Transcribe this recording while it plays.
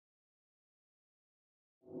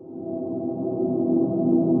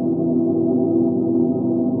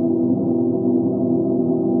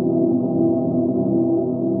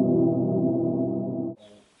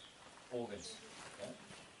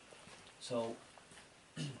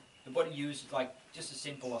the body uses like just as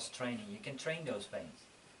simple as training. You can train those veins.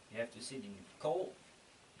 You have to sit in cold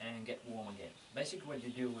and get warm again. Basically what you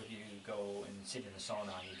do if you go and sit in a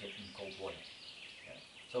sauna, you get in cold water. Yeah.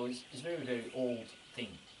 So it's very, very old thing.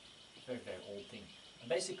 It's very, very old thing. And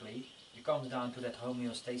basically it comes down to that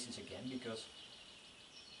homeostasis again, because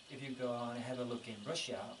if you go and have a look in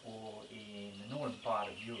Russia or in the northern part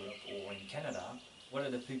of Europe or in Canada, what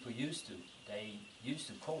are the people used to? They used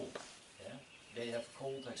to cold. Yeah? They have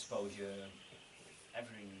cold exposure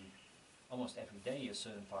almost every day a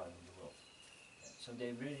certain part of the world. Yeah? So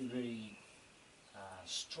they're really, really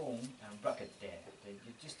strong and rugged there. They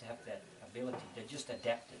just have that ability. They're just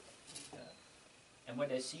adapted. And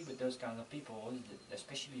what I see with those kinds of people, is that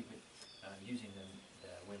especially with using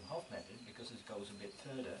the Wim Hof method, because it goes a bit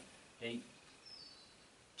further, they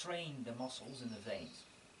train the muscles in the veins.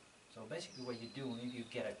 So basically what you're doing, if you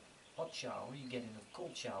get a hot shower, you get in a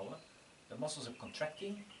cold shower, the muscles are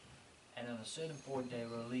contracting, and at a certain point they're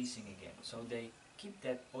releasing again. So they keep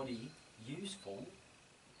that body useful.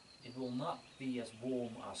 It will not be as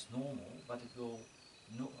warm as normal, but it will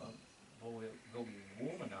be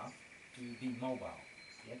warm enough to be mobile,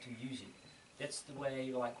 yeah, to use it. That's the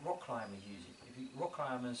way like rock climbers use it. If rock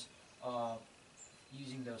climbers are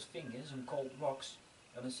using those fingers on cold rocks,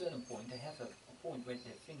 at a certain point they have a point where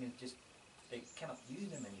their fingers just, they cannot use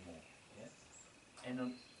them anymore. Yeah?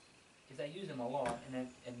 And if they use them a lot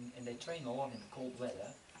and they train a lot in cold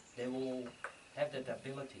weather, they will have that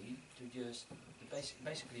ability to just,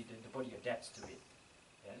 basically the body adapts to it.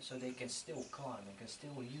 Yeah? So they can still climb and can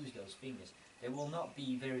still use those fingers. They will not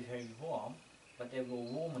be very, very warm, but they will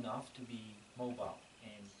warm enough to be mobile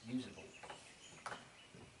and usable.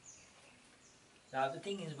 Now the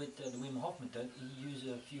thing is with the Wim Hof method, he uses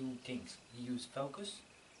a few things. He uses focus,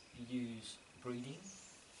 he uses breathing,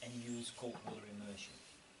 and he uses cold water immersion.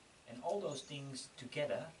 And all those things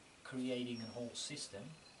together, creating a whole system,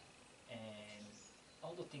 and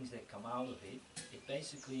all the things that come out of it, it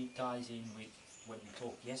basically ties in with what we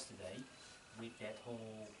talked yesterday, with that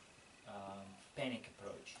whole panic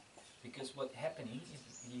approach. Because what's happening, if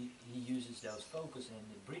he uses those focus and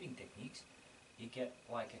the breathing techniques, you get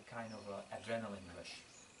like a kind of a adrenaline rush.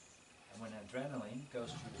 And when adrenaline goes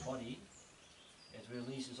through the body, it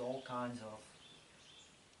releases all kinds of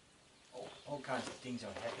things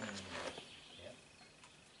are happening in the body.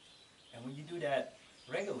 Yeah? And when you do that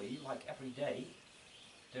regularly, like every day,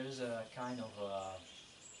 there's a kind of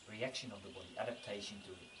a reaction of the body, adaptation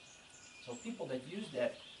to it. So people that use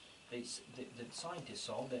that, the scientists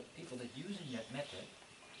saw that people that using that method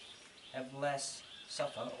have less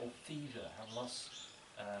suffer of fever, have less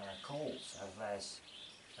colds, have less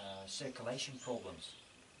circulation problems,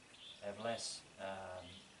 have less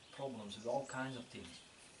problems with all kinds of things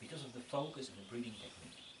because of the focus and the breathing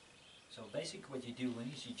technique. So basically what you do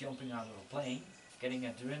is you're jumping out of a plane, getting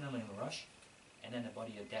an adrenaline rush, and then the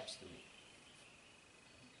body adapts to it.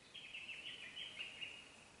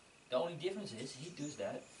 The only difference is he does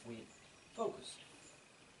that with focus.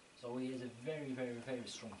 So he has a very, very, very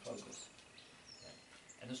strong focus. Yeah.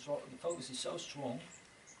 And the focus is so strong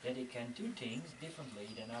that he can do things differently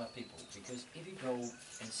than other people. Because if you go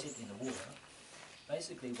and sit in the water,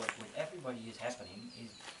 basically what with everybody is happening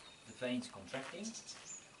is the veins contracting,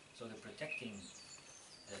 so they're protecting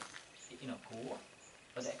the inner core,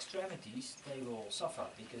 but the extremities, they will suffer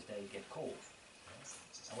because they get cold.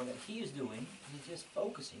 And what he is doing, he's just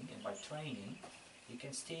focusing, and by training, he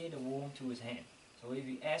can steer the warmth to his hand. So if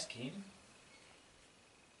you ask him,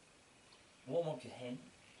 warm up your hand,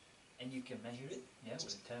 and you can measure it, yeah,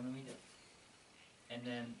 with a thermometer, and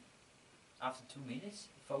then after 2 minutes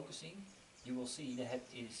focusing, you will see that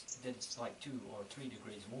it's like 2 or 3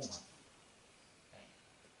 degrees warmer.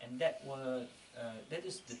 And that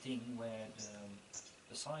is the thing where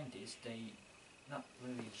the scientists, they not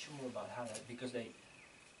really sure about how that, because they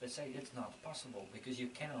say it's not possible because you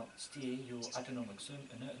cannot steer your autonomic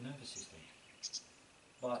nervous system.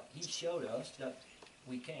 But he showed us that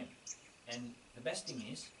we can. And the best thing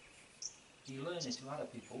is, he learned it to other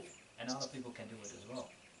people, and other people can do it as well.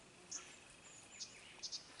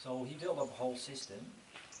 So he built up a whole system,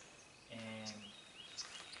 and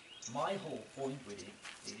my whole point with it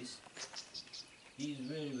is, he's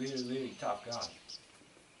really, really, really tough guy,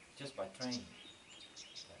 just by training.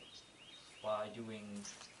 By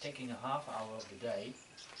taking a half hour of the day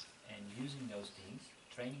and using those things,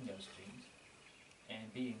 training those things,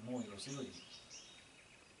 and being more resilient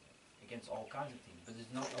against all kinds of things. But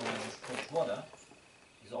it's not only cold water,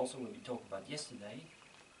 it's also what we talked about yesterday.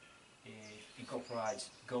 It incorporates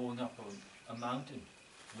going up a mountain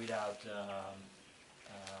without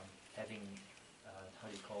having how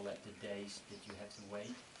do you call that, the days that you have to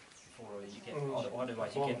wait before you get,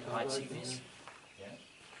 otherwise you get height sickness,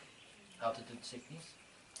 yeah, altitude sickness.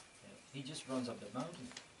 Yeah. He just runs up the mountain.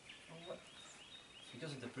 Oh, what?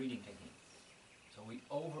 Because of the breathing technique. So we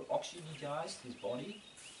over-oxygenized his body,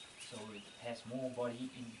 so it has more body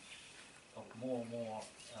in, more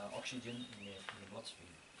oxygen in the bloodstream.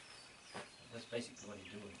 That's basically what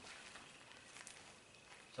he's doing.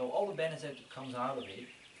 So all the benefits that comes out of it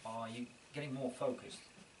are you getting more focused,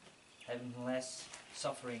 having less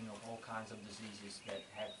suffering of all kinds of diseases that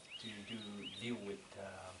have to deal with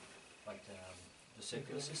like the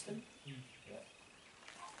circular system.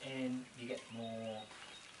 Yeah. And you get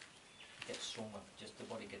stronger, just the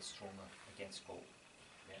body gets stronger against cold,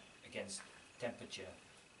 yeah, against temperature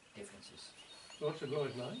differences. What's the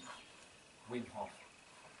guy's name? Wim Hoff.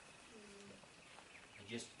 I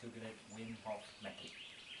just Googled it, Wim Hoff method.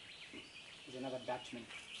 He's another Dutchman.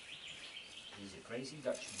 He's a crazy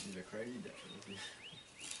Dutchman. He's a crazy Dutchman.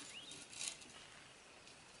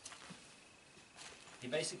 He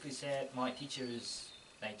basically said, my teacher is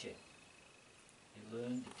nature. You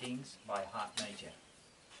learn the things by heart nature.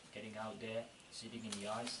 Getting out there, sitting in the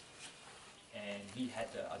ice, and he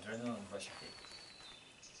had the adrenaline rush of it.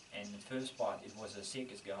 And the first part, it was a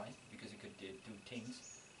circus guy, because he could do things,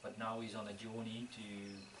 but now he's on a journey to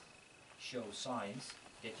show science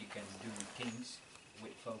that you can do things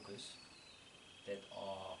with focus that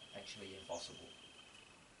are actually impossible.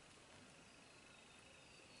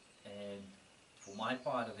 And for my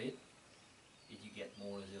part of it, you get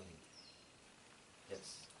more resilient.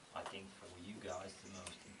 That's, I think, for you guys the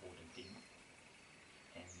most important thing.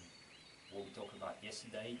 And what we talked about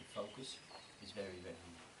yesterday, the focus, is very, very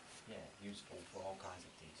useful for all kinds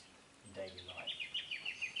of things in daily life.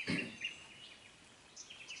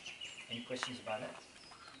 Any questions about that?